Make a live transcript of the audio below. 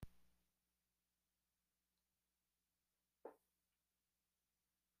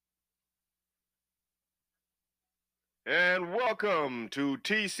And welcome to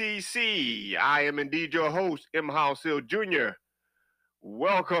TCC. I am indeed your host, M. House Hill Jr.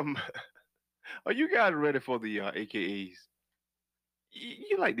 Welcome. Are you guys ready for the AKAs?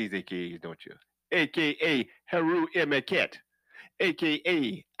 You like these AKAs, don't you? AKA Haru Emiket,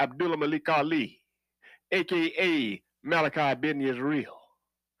 AKA Abdullah Malik Ali, AKA Malachi bin Israel,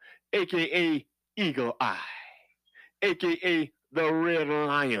 AKA Eagle Eye, AKA the Red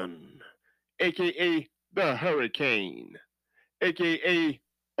Lion, AKA the Hurricane, aka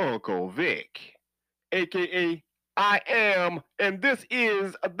Uncle Vic, aka I am, and this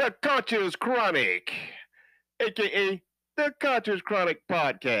is the Conscious Chronic, aka the Conscious Chronic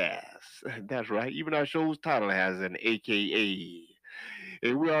Podcast. That's right, even our show's title has an aka.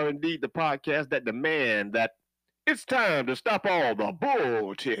 And we are indeed the podcast that demand that it's time to stop all the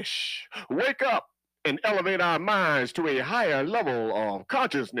bulltish, wake up, and elevate our minds to a higher level of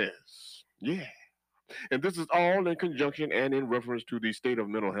consciousness. Yeah. And this is all in conjunction and in reference to the state of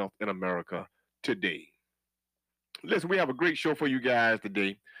mental health in America today. Listen, we have a great show for you guys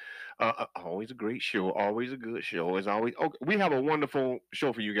today. Always a great show, always a good show. As always, okay, we have a wonderful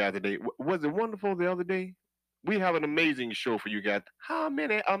show for you guys today. Was it wonderful the other day? We have an amazing show for you guys. How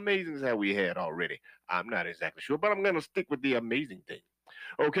many amazings have we had already? I'm not exactly sure, but I'm going to stick with the amazing thing.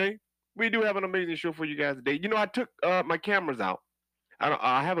 Okay? We do have an amazing show for you guys today. You know, I took my cameras out.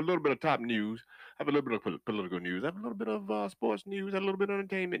 I have a little bit of top news. I have a little bit of political news. I have a little bit of sports news. I have a little bit of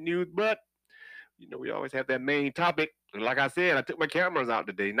entertainment news. But we always have that main topic. And like I said, I took my cameras out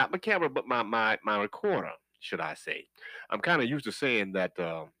today. Not my camera, but my recorder, should I say? I'm kind of used to saying that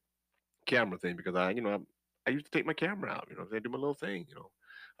camera thing because I used to take my camera out. I do my little thing.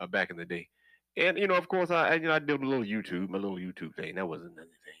 Back in the day. And of course, I did my little YouTube thing. That wasn't anything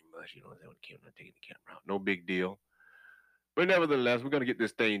much. That was taking the camera out. No big deal. But nevertheless, we're gonna get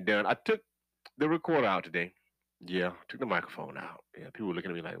this thing done. I took the recorder out today. Yeah, took the microphone out. Yeah, people were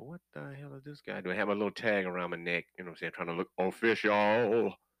looking at me like, what the hell is this guy doing? I have a little tag around my neck, you know what I'm saying, trying to look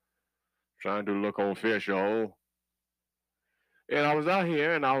official. Trying to look official. And I was out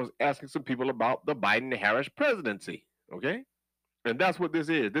here and I was asking some people about the Biden Harris presidency. Okay? And that's what this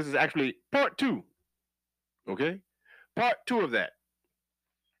is. This is actually part two. Okay? Part two of that.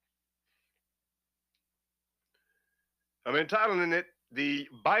 I'm entitling it the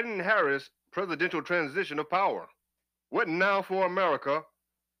Biden Harris Presidential Transition of Power. What now for America?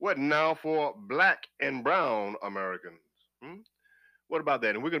 What now for black and brown Americans? Hmm? What about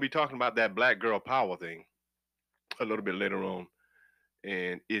that? And we're going to be talking about that black girl power thing a little bit later on.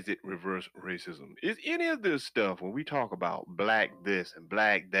 And is it reverse racism? Is any of this stuff when we talk about black this and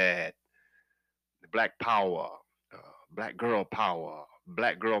black that, black power, uh, black girl power,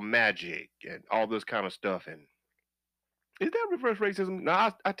 black girl magic, and all this kind of stuff? And is that reverse racism?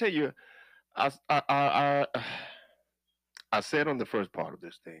 Now, I tell you, I, I, I, I I said on the first part of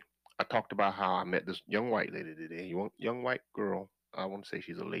this thing, I talked about how I met this young white lady today. Young white girl. I want to say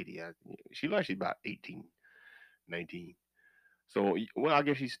she's a lady. She looks like she's about 18, 19. So, well, I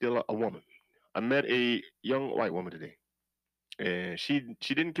guess she's still a woman. I met a young white woman today, and she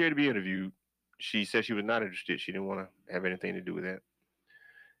didn't care to be interviewed. She said she was not interested. She didn't want to have anything to do with that.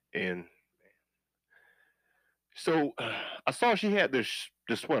 And so I saw she had this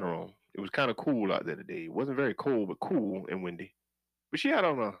sweater on. It was kind of cool out there today. It wasn't very cold, but cool and windy. But she had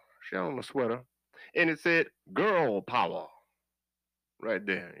on a sweater, and it said "Girl Power" right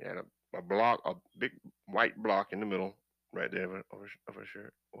there. She had a big white block in the middle, right there of her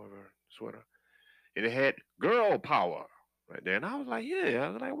shirt or of her sweater, and it had "Girl Power" right there. And I was like, yeah, I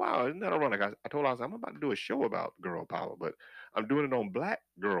was like, wow, isn't that ironic? I told her I was like, I'm about to do a show about girl power, but I'm doing it on black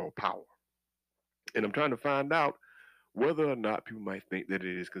girl power, and I'm trying to find out whether or not people might think that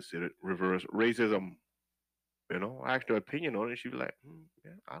it is considered reverse racism. I asked her opinion on it. She was like,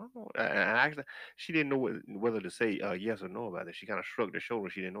 yeah, I don't know. And I asked her, she didn't know whether to say yes or no about it. She kind of shrugged her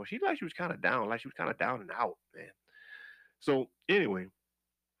shoulders. She didn't know. She like she was kind of down, like she was kind of down and out, man. So anyway,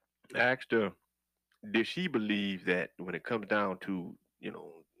 I asked her, did she believe that when it comes down to,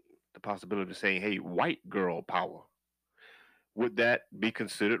 the possibility of saying, hey, white girl power, would that be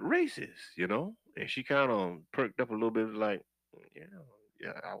considered racist, And she kind of perked up a little bit, like, yeah,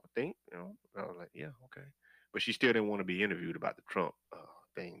 yeah, I would think, I was like, yeah, okay. But she still didn't want to be interviewed about the Trump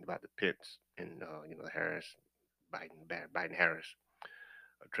thing, about the Pence and, the Harris, Biden Harris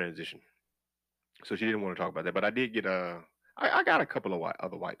transition. So she didn't want to talk about that. But I did get I got a couple of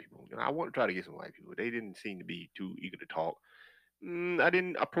other white people. I want to try to get some white people. They didn't seem to be too eager to talk. I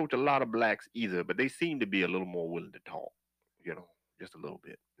didn't approach a lot of blacks either, but they seemed to be a little more willing to talk, you know, just a little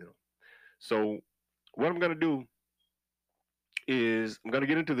bit. So what I'm gonna do is I'm gonna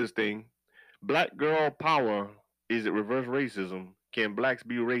get into this thing. Black girl power Is it reverse racism? Can blacks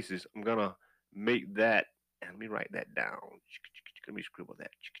be racist? I'm gonna make that, and let me write that down. Let me scribble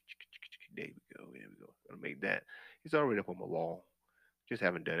that. There we go. There we go. Gonna make that. It's already up on my wall. Just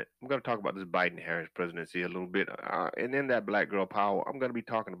haven't done it. I'm gonna talk about this Biden Harris presidency a little bit, and then that black girl power. I'm gonna be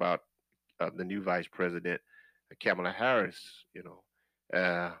talking about the new vice president, Kamala Harris.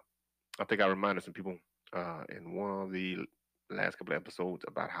 I think I reminded some people in one of the last couple of episodes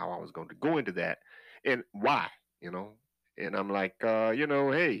about how I was going to go into that and why, you know. And I'm like,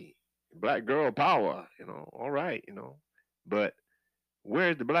 hey, black girl power, all right, but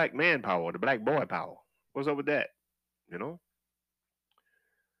where's the black man power, the black boy power? What's up with that, you know?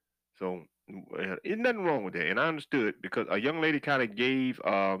 So there's nothing wrong with that, and I understood because a young lady kind of gave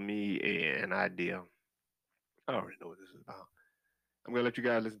me an idea. I already know what this is about. I'm gonna let you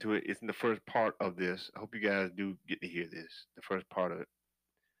guys listen to it. It's in the first part of this. I hope you guys do get to hear this. The first part of it.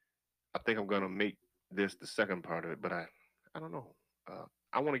 I think I'm gonna make this the second part of it, but I don't know. Uh,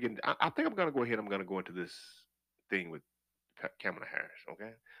 I want to get. I think I'm gonna go ahead. I'm gonna go into this thing with Kamala Harris.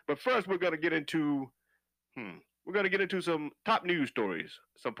 Okay, but first we're gonna get into. We're gonna get into some top news stories,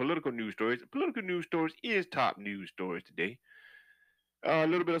 some political news stories. Political news stories is top news stories today. A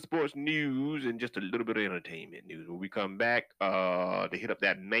little bit of sports news and just a little bit of entertainment news. When we come back, to hit up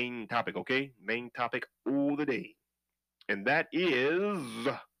that main topic, okay? Main topic all the day. And that is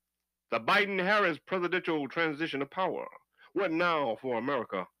the Biden Harris presidential transition of power. What now for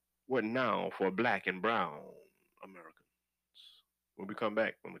America? What now for black and brown Americans? When we come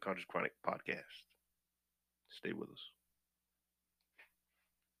back on the Conscious Chronic podcast. Stay with us.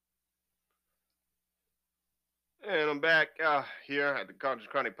 And I'm back here at the Conscious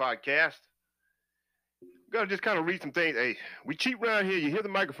Chronic podcast. Gotta just kind of read some things. Hey, we cheap around here. You hear the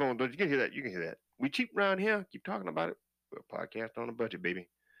microphone, don't you? You can hear that. You can hear that. We cheap around here. Keep talking about it. We're a podcast on a budget, baby.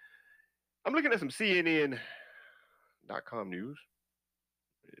 I'm looking at some CNN.com news.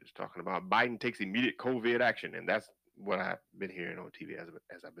 It's talking about Biden takes immediate COVID action, and that's what I've been hearing on TV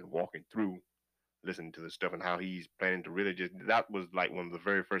as I've been walking through, listening to the stuff and how he's planning to really just. That was like one of the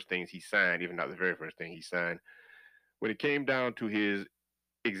very first things he signed, even not the very first thing he signed, when it came down to his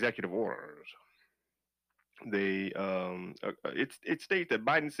executive orders. It states that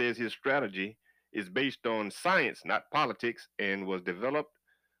Biden says his strategy is based on science, not politics, and was developed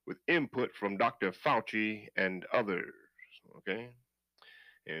with input from Dr. Fauci and others. Okay,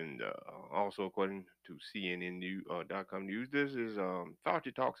 and also according to CNN.com news, this is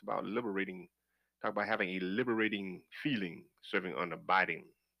Fauci talks about having a liberating feeling serving under Biden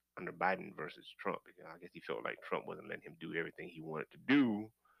versus Trump. I guess he felt like Trump wasn't letting him do everything he wanted to do,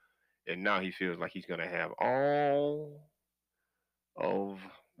 and now he feels like he's going to have all of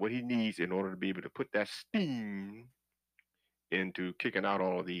what he needs in order to be able to put that steam into kicking out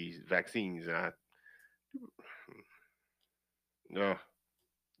all of these vaccines. And uh,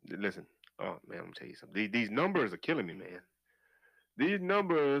 listen, oh man, I'm gonna tell you something. These numbers are killing me, man. These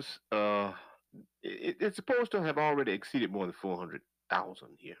numbers, it's supposed to have already exceeded more than 400,000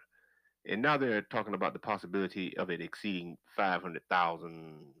 here, and now they're talking about the possibility of it exceeding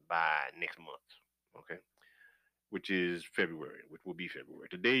 500,000 by next month. Okay, which is February, which will be February.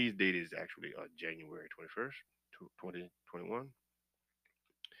 Today's date is actually January 21st, 2021.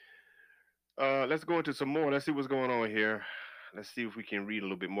 Let's go into some more. Let's see what's going on here. Let's see if we can read a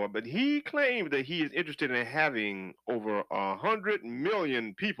little bit more. But he claimed that he is interested in having over 100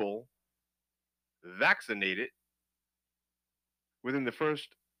 million people vaccinated within the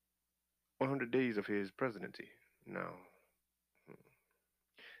first 100 days of his presidency. Now,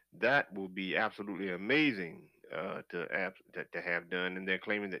 that will be absolutely amazing to have done. And they're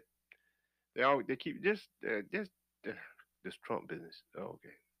claiming that they keep just uh, this Trump business. Oh,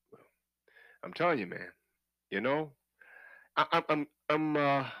 okay, well, I'm telling you, man. You know, I need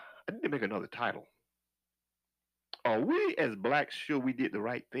to make another title. Are we as blacks sure we did the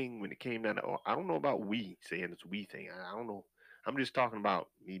right thing when it came down to? Or I don't know about we saying it's we thing. I don't know. I'm just talking about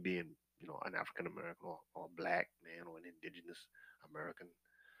me being, an African American or a black man or an indigenous American,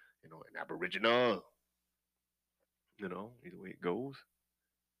 an Aboriginal. Either way it goes.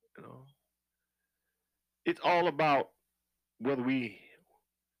 You know, it's all about whether we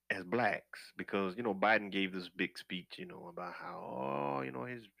as blacks, because Biden gave this big speech, about how well,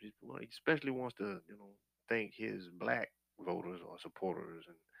 he especially wants to thank his black voters or supporters,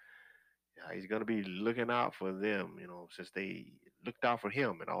 and how he's going to be looking out for them, since they looked out for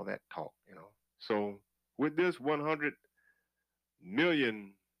him and all that talk. So with this 100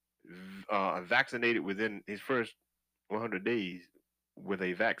 million vaccinated within his first 100 days with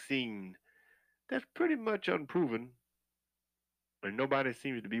a vaccine that's pretty much unproven, and nobody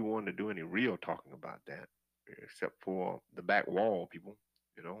seems to be wanting to do any real talking about that. except for the back wall people.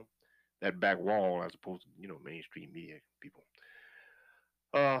 You know, that back wall as opposed to mainstream media people.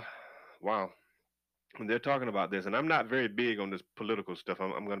 Uh, wow. When they're talking about this, and I'm not very big on this political stuff.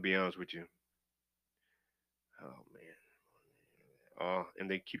 I'm going to be honest with you. Oh man. And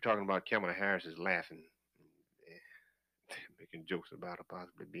they keep talking about Kamala Harris is laughing, making jokes about her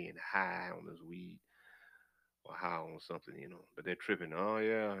possibly being high on this weed or high on something, But they're tripping. Oh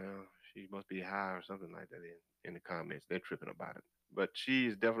yeah, yeah, she must be high or something like that in the comments. They're tripping about it. But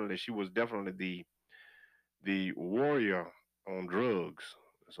she was definitely the warrior on drugs.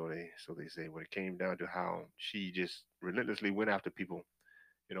 So they say when it came down to how she just relentlessly went after people,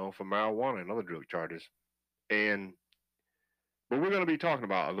 for marijuana and other drug charges. And but we're going to be talking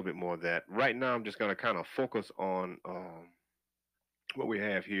about a little bit more of that. Right now, I'm just going to kind of focus on what we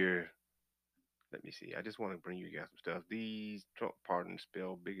have here. Let me see. I just want to bring you guys some stuff. These Trump pardons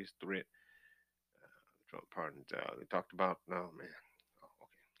spell biggest threat. Trump pardons. They talked about. No man. Oh,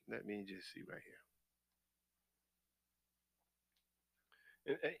 okay. Let me just see right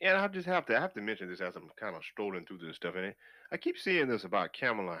here. And I have to mention this as I'm kind of strolling through this stuff. And I keep seeing this about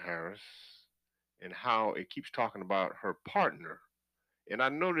Kamala Harris and how it keeps talking about her partner. And I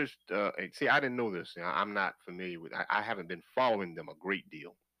noticed. See, I didn't know this. I'm not familiar with. I haven't been following them a great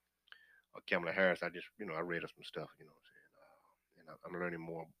deal. Kamala Harris. I just, I read her some stuff. What I'm saying. And I'm learning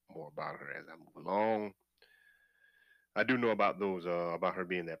more about her as I move along. I do know about those about her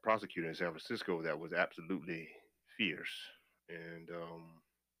being that prosecutor in San Francisco that was absolutely fierce and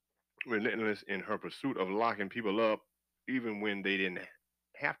relentless in her pursuit of locking people up, even when they didn't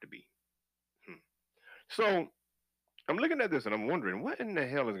have to be. Hmm. So I'm looking at this and I'm wondering what in the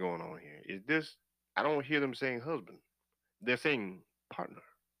hell is going on here. Is this? I don't hear them saying husband. They're saying partner.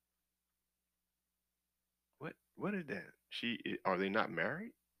 What is that? Are they not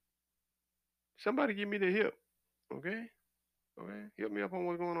married? Somebody give me the hip, okay? Okay, help me up on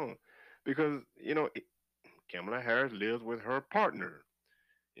what's going on, because Kamala Harris lives with her partner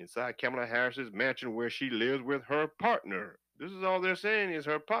inside Kamala Harris's mansion where she lives with her partner. This is all they're saying is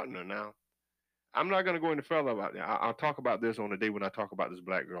her partner. Now, I'm not going to go any further about that. I'll talk about this on the day when I talk about this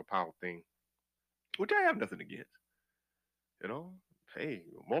black girl power thing, which I have nothing against. You know, hey,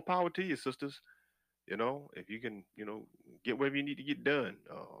 more power to you, sisters. If you can, get whatever you need to get done,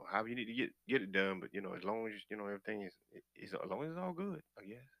 however you need to get it done. But as long as everything is as long as it's all good, I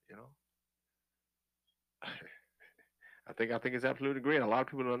guess. I think it's absolutely great. A lot of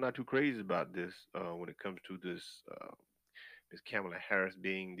people are not too crazy about this when it comes to this Miss Kamala Harris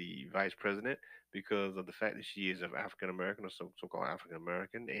being the vice president because of the fact that she is of African American or so-called African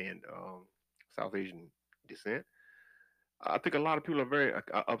American and South Asian descent. I think a lot of people are very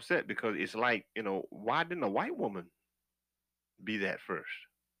upset because it's like, why didn't a white woman be that first?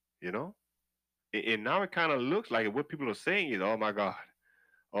 You know, and now it kind of looks like what people are saying is, oh my God,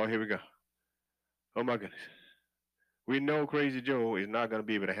 oh here we go, oh my goodness, we know Crazy Joe is not going to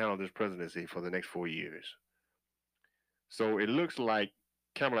be able to handle this presidency for the next 4 years. So it looks like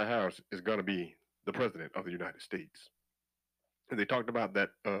Kamala Harris is going to be the president of the United States. And they talked about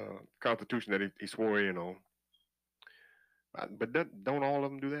that Constitution that he swore in on. But don't all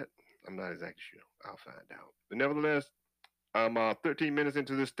of them do that? I'm not exactly sure. I'll find out. But nevertheless, I'm 13 minutes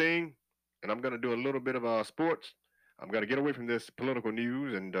into this thing, and I'm going to do a little bit of sports. I'm going to get away from this political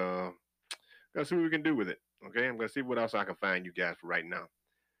news and going to see what we can do with it. Okay, I'm going to see what else I can find you guys for right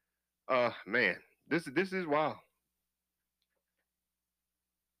now. Man, this is wild.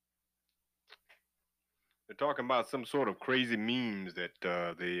 They're talking about some sort of crazy memes that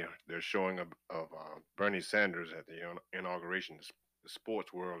they're showing of Bernie Sanders at the inauguration. The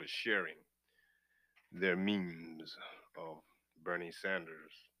sports world is sharing their memes of Bernie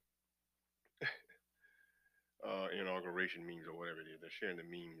Sanders inauguration memes or whatever it is. They're sharing the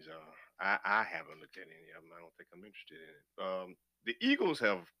memes. I haven't looked at any of them. I don't think I'm interested in it. The Eagles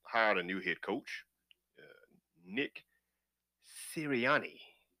have hired a new head coach, Nick Sirianni.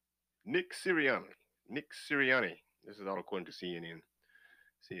 Nick Sirianni. Nick Sirianni. This is all according to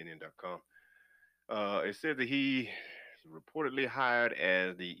CNN.com. It said that he is reportedly hired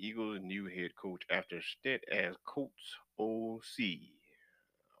as the Eagles' new head coach after a stint as Colts OC,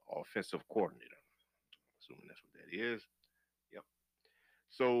 offensive coordinator. Assuming that's what that is. Yep.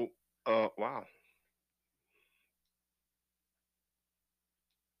 So, wow.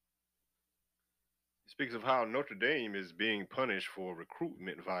 It speaks of how Notre Dame is being punished for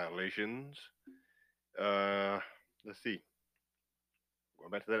recruitment violations. Uh, let's see.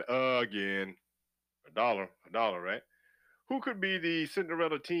 Going back to that again. A dollar, right? Who could be the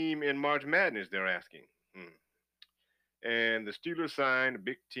Cinderella team in March Madness? They're asking. And the Steelers signed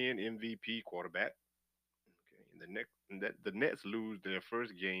Big Ten MVP quarterback. The Nets lose their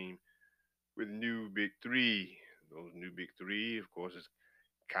first game with new big three. Those new big three, of course, is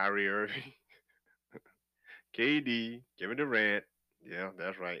Kyrie Irving, KD, Kevin Durant. Yeah,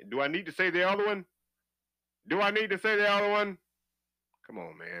 that's right. Do I need to say the other one? Do I need to say the other one? Come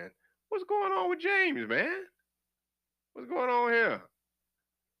on, man. What's going on with James, man? What's going on here?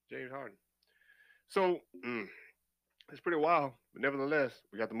 James Harden. So it's pretty wild, but nevertheless,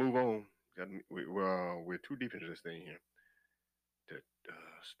 we got to move on. We're too deep into this thing here to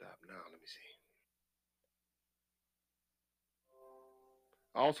stop now. Let me see.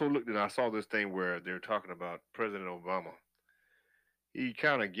 I also looked and I saw this thing where they're talking about President Obama. He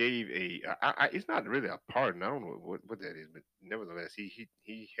kind of gave it's not really a pardon. I don't know what that is, but nevertheless,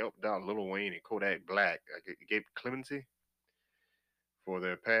 he helped out Lil Wayne and Kodak Black. He gave clemency for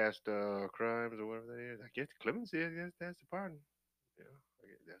their past crimes or whatever that is. I guess clemency. I guess that's the pardon. Yeah, I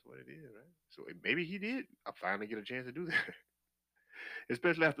guess that's what it is, right? So maybe he did. I finally get a chance to do that,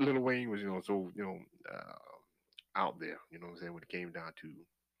 especially after Lil Wayne was so out there. You know what I'm saying when it came down to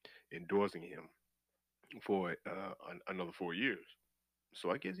endorsing him for another 4 years. So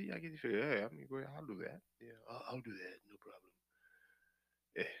I guess he figured, hey, I mean, go ahead, I'll do that. Yeah, I'll do that, no problem.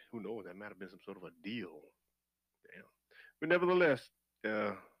 Eh, who knows? That might have been some sort of a deal. Damn. But nevertheless,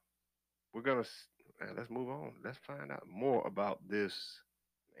 uh, we're gonna let's move on. Let's find out more about this.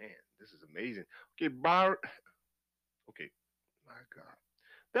 Man, this is amazing. Okay, Byron. Okay, my God,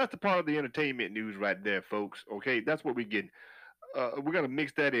 that's the part of the entertainment news right there, folks. Okay, that's what we're getting. We're gonna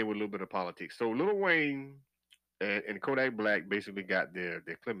mix that in with a little bit of politics. So, Lil Wayne and Kodak Black basically got their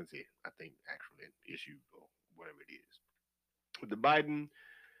clemency, I think, actually issued or whatever it is. With the Biden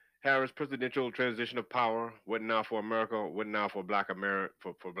Harris presidential transition of power, what now for America, what now for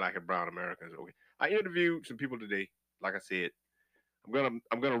for black and brown Americans. Okay, I interviewed some people today. Like I said, I'm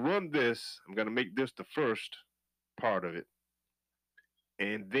gonna run this. I'm gonna make this the first part of it,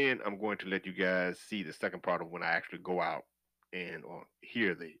 and then I'm going to let you guys see the second part of when I actually go out and or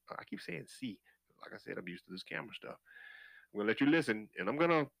hear the. I keep saying see. Like I said, I'm used to this camera stuff. I'm gonna let you listen, and I'm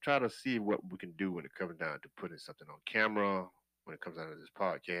gonna try to see what we can do when it comes down to putting something on camera. When it comes down to this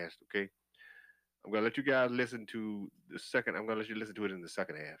podcast, okay? I'm gonna let you guys listen to the second. I'm gonna let you listen to it in the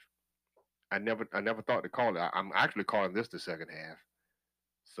second half. I never thought to call it. I'm actually calling this the second half.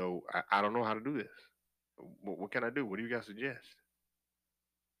 So I don't know how to do this. What can I do? What do you guys suggest?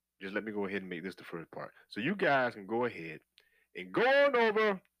 Just let me go ahead and make this the first part. So you guys can go ahead and go on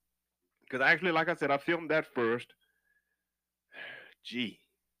over because actually, like I said, I filmed that first. Gee,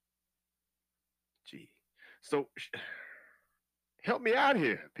 gee. So help me out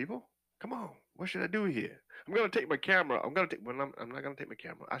here, people. Come on. What should I do here? I'm gonna take my camera. I'm gonna take. Well, I'm not gonna take my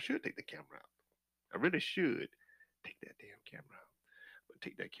camera. I should take the camera out. I really should take that damn camera out. But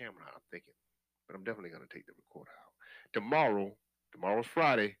take that camera out, I'm thinking. But I'm definitely gonna take the recorder out. Tomorrow's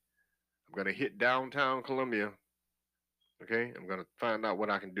Friday. I'm gonna hit downtown Columbia. Okay, I'm gonna find out what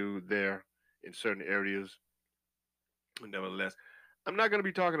I can do there in certain areas. Nevertheless, I'm not gonna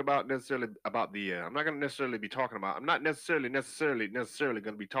be talking about necessarily about the. I'm not gonna necessarily be talking about. I'm not necessarily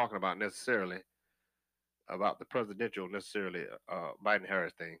gonna be talking about necessarily about the presidential necessarily Biden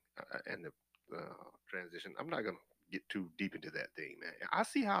Harris thing and the transition. I'm not gonna get too deep into that thing, man. I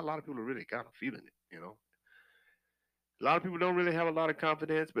see how a lot of people are really kind of feeling it. A lot of people don't really have a lot of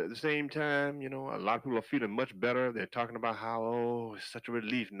confidence, but at the same time, a lot of people are feeling much better. They're talking about how, oh, it's such a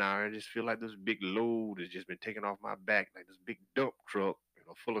relief now. I just feel like this big load has just been taken off my back, like this big dump truck,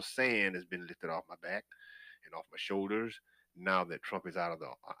 full of sand has been lifted off my back and off my shoulders now that Trump is out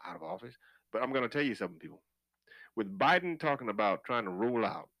of office. But I'm gonna tell you something, people. With Biden talking about trying to roll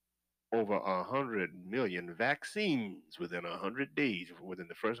out over 100 million vaccines within 100 days, within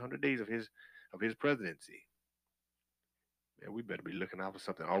the first 100 days of his presidency, man, we better be looking out for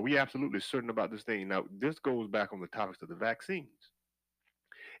something. Are we absolutely certain about this thing? Now, this goes back on the topics of the vaccines,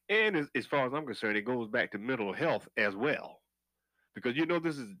 and as far as I'm concerned, it goes back to mental health as well. Because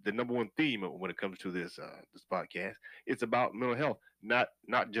this is the number one theme when it comes to this podcast. It's about mental health, not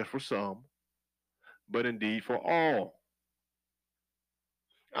just for some, but indeed for all.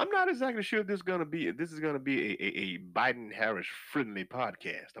 I'm not exactly sure this is gonna be a Biden Harris friendly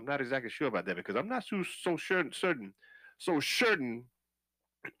podcast. I'm not exactly sure about that because I'm not so certain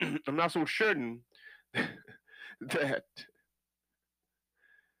I'm not so certain that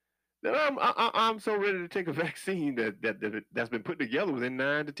I'm so ready to take a vaccine that's been put together within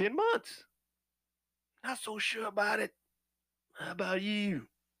 9 to 10 months. Not so sure about it. How about you?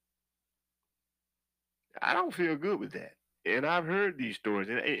 I don't feel good with that. And I've heard these stories,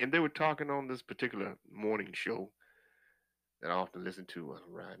 and they were talking on this particular morning show that I often listen to while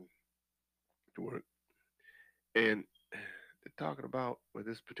I'm riding to work. And they're talking about with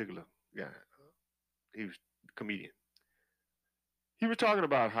this particular guy. He was a comedian. He was talking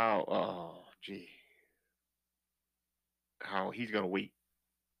about how, gee, how he's gonna wait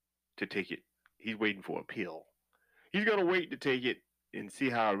to take it. He's waiting for a pill. He's gonna wait to take it and see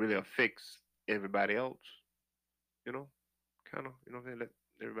how it really affects everybody else. You know, kind of. You know what I'm saying? Let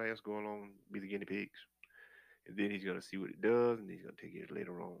everybody else go along and be the guinea pigs, and then he's gonna see what it does, and he's gonna take it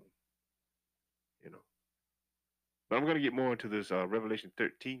later on. You know. But I'm gonna get more into this Revelation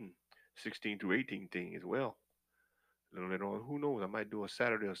 13, 16 through 18 thing as well. A little later on, who knows? I might do a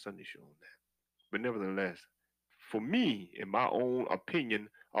Saturday or Sunday show on that. But nevertheless, for me, in my own opinion,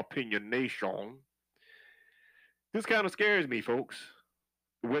 opinionation, this kind of scares me, folks.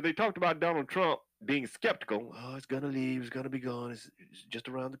 When they talked about Donald Trump being skeptical, oh, it's gonna leave, it's gonna be gone, it's just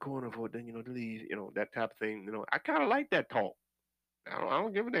around the corner for it, then to leave, that type of thing. I kind of like that talk. I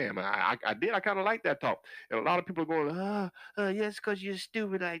don't give a damn. I did. I kind of like that talk. And a lot of people are going, yes, because you're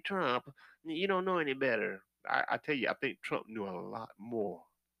stupid like Trump. You don't know any better. I tell you, I think Trump knew a lot more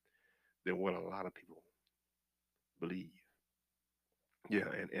than what a lot of people believe. Yeah,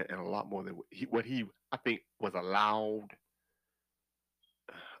 and a lot more than what he I think was allowed.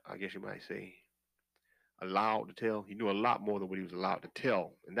 I guess you might say allowed to tell. He knew a lot more than what he was allowed to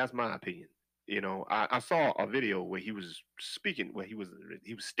tell, and that's my opinion. I saw a video where he was speaking, where he was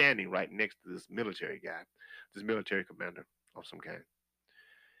standing right next to this military guy, this military commander of some kind,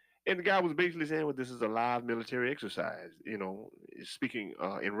 and the guy was basically saying, "Well, this is a live military exercise," speaking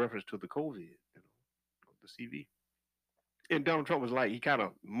in reference to the COVID, the CV. And Donald Trump was like, he kind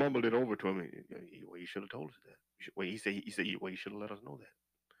of mumbled it over to him. Well, you should have told us that. Well, he said, well, you should have let us know that.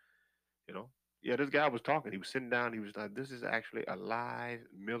 You know, yeah, this guy was talking. He was sitting down. He was like, this is actually a live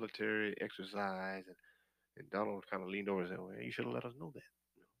military exercise. And Donald kind of leaned over and said, well, you should have let us know that.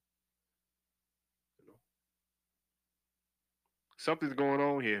 You know, something's going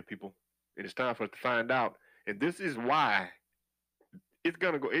on here, people. And it's time for us to find out. And this is why it's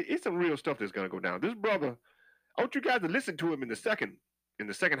going to go. It's some real stuff that's going to go down. This brother, I want you guys to listen to him in the second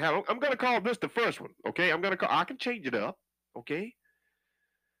half. I'm going to call this the first one. Okay. I can change it up. Okay.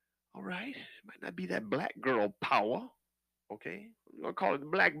 All right. It might not be that black girl power. Okay, we're gonna call it the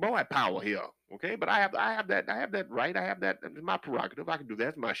black boy power here. Okay, but I have that right. I have that. It's my prerogative. I can do that.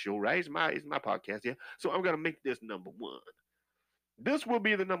 It's my show, right? It's my podcast here. So I'm gonna make this number one. This will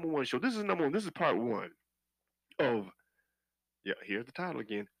be the number one show. This is number one. This is part one of, yeah. Here's the title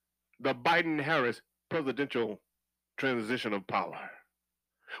again: the Biden-Harris presidential transition of power.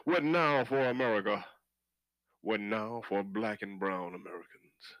 What now for America? What now for black and brown Americans?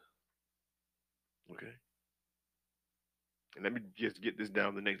 Okay. And let me just get this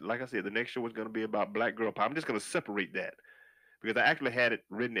down. Like I said, the next show is going to be about black girl power. I'm just going to separate that because I actually had it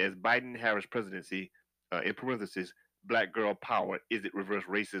written as Biden Harris presidency, in parentheses, black girl power. Is it reverse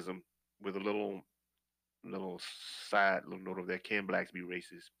racism? With a little side little note of that. Can blacks be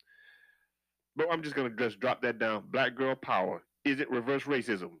racist? But I'm just going to just drop that down. Black girl power. Is it reverse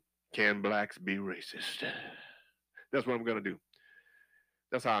racism? Can blacks be racist? That's what I'm going to do.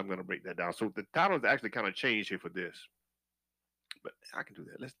 That's how I'm going to break that down. So the title is actually kind of changed here for this. But I can do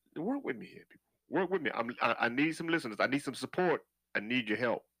that. Let's work with me here, people. Work with me. I need some listeners. I need some support. I need your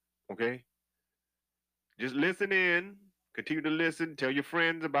help. Okay. Just listen in. Continue to listen. Tell your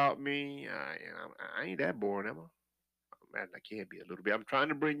friends about me. I ain't that boring, am I? Man, I can be a little bit. I'm trying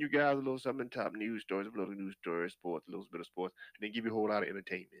to bring you guys a little something, top news stories, a little news stories, sports, a little bit of sports, and then give you a whole lot of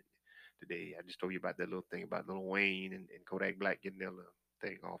entertainment today. I just told you about that little thing about little Wayne and Kodak Black getting their little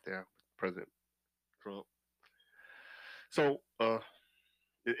thing off there with President Trump. So,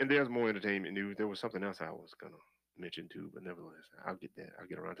 and there's more entertainment news. There was something else I was gonna mention too, but nevertheless, I'll get that. I'll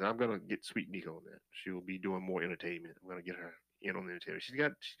get around to it. I'm gonna get Sweet Nico on that. She will be doing more entertainment. I'm gonna get her in on the entertainment. She's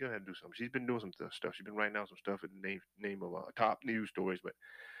gonna have to do something. She's been doing some stuff. She's been writing down some stuff in the name of top news stories, but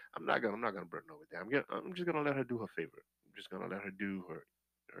I'm not gonna burden her with that. I'm just gonna let her do her favorite. I'm just gonna let her do her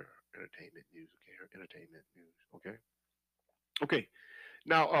entertainment news. Okay, her entertainment news. Okay. Okay.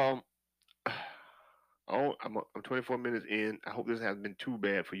 Now, oh, I'm 24 minutes in. I hope this hasn't been too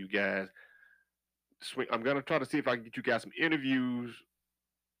bad for you guys. I'm gonna try to see if I can get you guys some interviews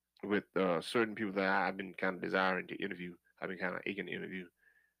with certain people that I've been kind of desiring to interview. I've been kind of aching to interview,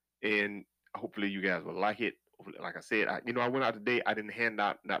 and hopefully you guys will like it. Like I said, I went out today. I didn't hand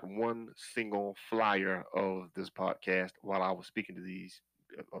out not one single flyer of this podcast while I was speaking to these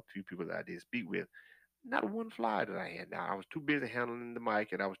a few people that I did speak with. Not one flyer that I had out. I was too busy handling the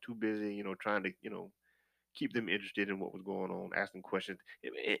mic, and I was too busy, trying to, keep them interested in what was going on, asking questions.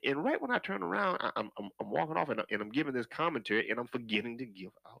 And right when I turn around, I'm walking off and I'm giving this commentary and I'm forgetting to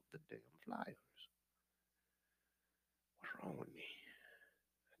give out the damn flyers. wrong with me?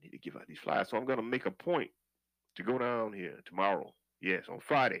 I need to give out these flyers. So I'm gonna make a point to go down here tomorrow. Yes, on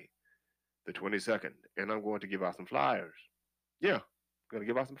Friday, the 22nd, and I'm going to give out some flyers. Yeah, I'm gonna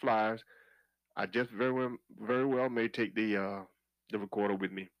give out some flyers. I just very well may take the recorder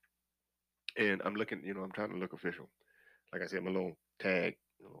with me, and I'm looking. I'm trying to look official. Like I said, my little tag,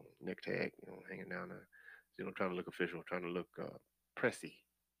 neck tag, hanging down there. Trying to look official, trying to look pressy,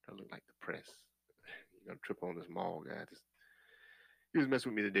 trying to look like the press. You gotta trip on this mall guy. He was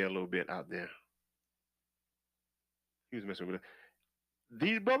messing with me today a little bit out there. He was messing with me.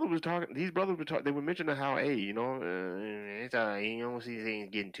 These brothers was talking. These brothers were talking. They were mentioning how, hey, it's all right. You don't see things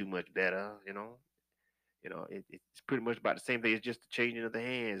getting too much better. It's pretty much about the same thing. It's just the changing of the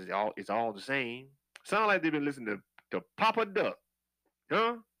hands. It's all the same. Sound like they've been listening to Papa Duck,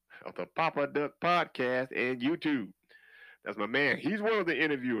 huh? Of the Papa Duck podcast and YouTube. That's my man. He's one of the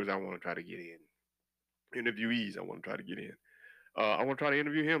interviewers I want to try to get in. Interviewees I want to try to get in. I want to try to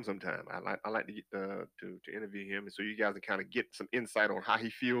interview him sometime. I like to get to interview him, and so you guys can kind of get some insight on how he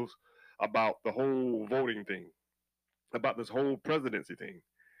feels about the whole voting thing, about this whole presidency thing.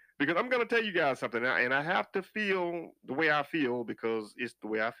 Because I'm gonna tell you guys something, and I have to feel the way I feel because it's the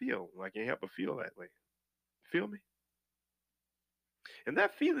way I feel. I can't help but feel that way. Feel me? And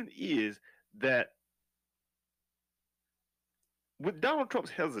that feeling is that with Donald Trump's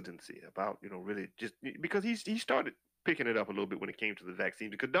hesitancy about, really just because he started picking it up a little bit when it came to the vaccine,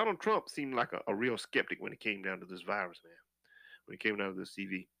 because Donald Trump seemed like a real skeptic when it came down to this virus, man. When it came down to this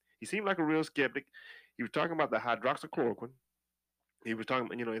CV, he seemed like a real skeptic. He was talking about the hydroxychloroquine. He was talking,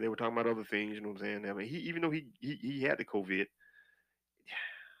 they were talking about other things. You know what I'm saying? I mean, even though he had the COVID,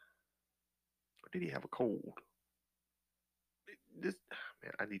 or did he have a cold? This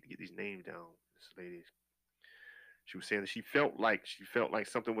man, I need to get these names down. This lady, she was saying that she felt like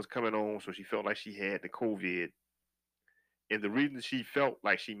something was coming on, so she felt like she had the COVID. And the reason she felt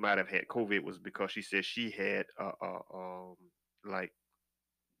like she might have had COVID was because she said she had like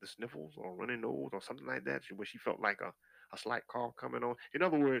the sniffles or running nose or something like that, where she felt like a slight cough coming on. In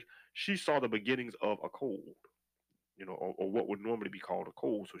other words, she saw the beginnings of a cold, or what would normally be called a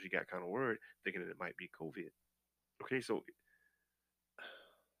cold. So she got kind of worried, thinking that it might be COVID. Okay, so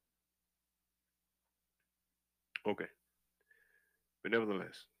okay, but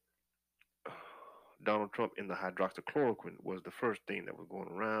nevertheless, Donald Trump in the hydroxychloroquine was the first thing that was going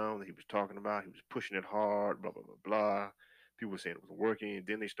around that he was talking about. He was pushing it hard, blah blah blah blah. People were saying it was working.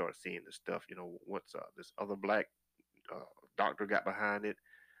 Then they started seeing the stuff. Once this other black uh, doctor got behind it,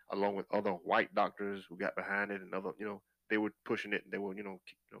 along with other white doctors who got behind it, and other, they were pushing it. And they were,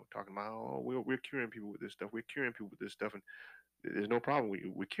 talking about, oh, we're curing people with this stuff. We're curing people with this stuff, and there's no problem.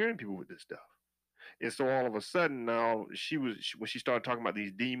 We're curing people with this stuff. And so all of a sudden now when she started talking about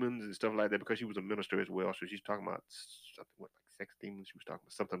these demons and stuff like that, because she was a minister as well, so she's talking about something like sex demons. She was talking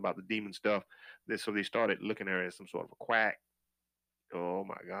about something about the demon stuff. So they started looking at her as some sort of a quack. Oh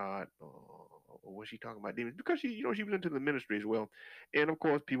my God. Was she talking about demons? Because she was into the ministry as well. And of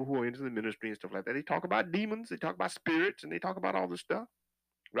course, people who are into the ministry and stuff like that, they talk about demons, they talk about spirits, and they talk about all this stuff,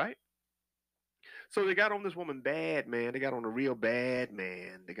 right? So they got on this woman bad, man. They got on a real bad,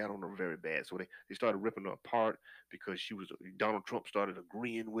 man. They got on her very bad. So they started ripping her apart because Donald Trump started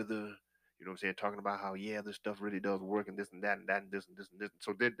agreeing with her. You know what I'm saying? Talking about how, yeah, this stuff really does work and this and that and that and this and this and this.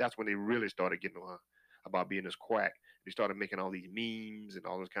 So that's when they really started getting on her about being this quack. They started making all these memes and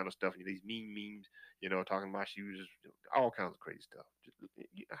all this kind of stuff, and these memes, talking about she was all kinds of crazy stuff.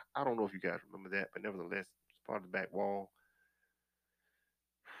 I don't know if you guys remember that, but nevertheless, it's part of the back wall.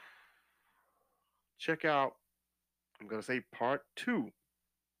 Check out, I'm going to say part two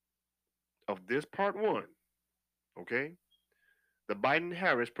of this part one, okay? The Biden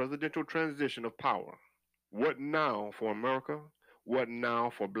Harris presidential transition of power. What now for America? What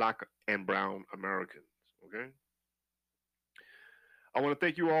now for black and brown Americans, okay? I want to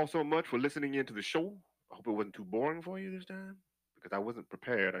thank you all so much for listening into the show. I hope it wasn't too boring for you this time because I wasn't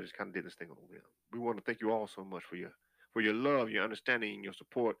prepared. I just kind of did this thing on a whim. We want to thank you all so much for your love, your understanding, your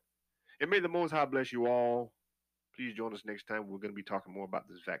support. And may the Most High bless you all. Please join us next time. We're going to be talking more about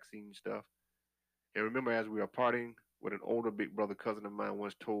this vaccine stuff. And remember, as we are parting, what an older big brother cousin of mine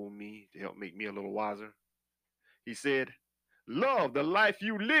once told me to help make me a little wiser. He said, love the life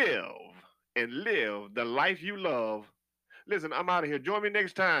you live and live the life you love. Listen, I'm out of here. Join me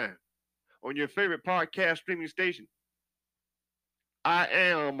next time on your favorite podcast streaming station. I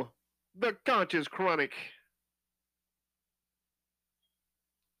am the Conscious Chronic.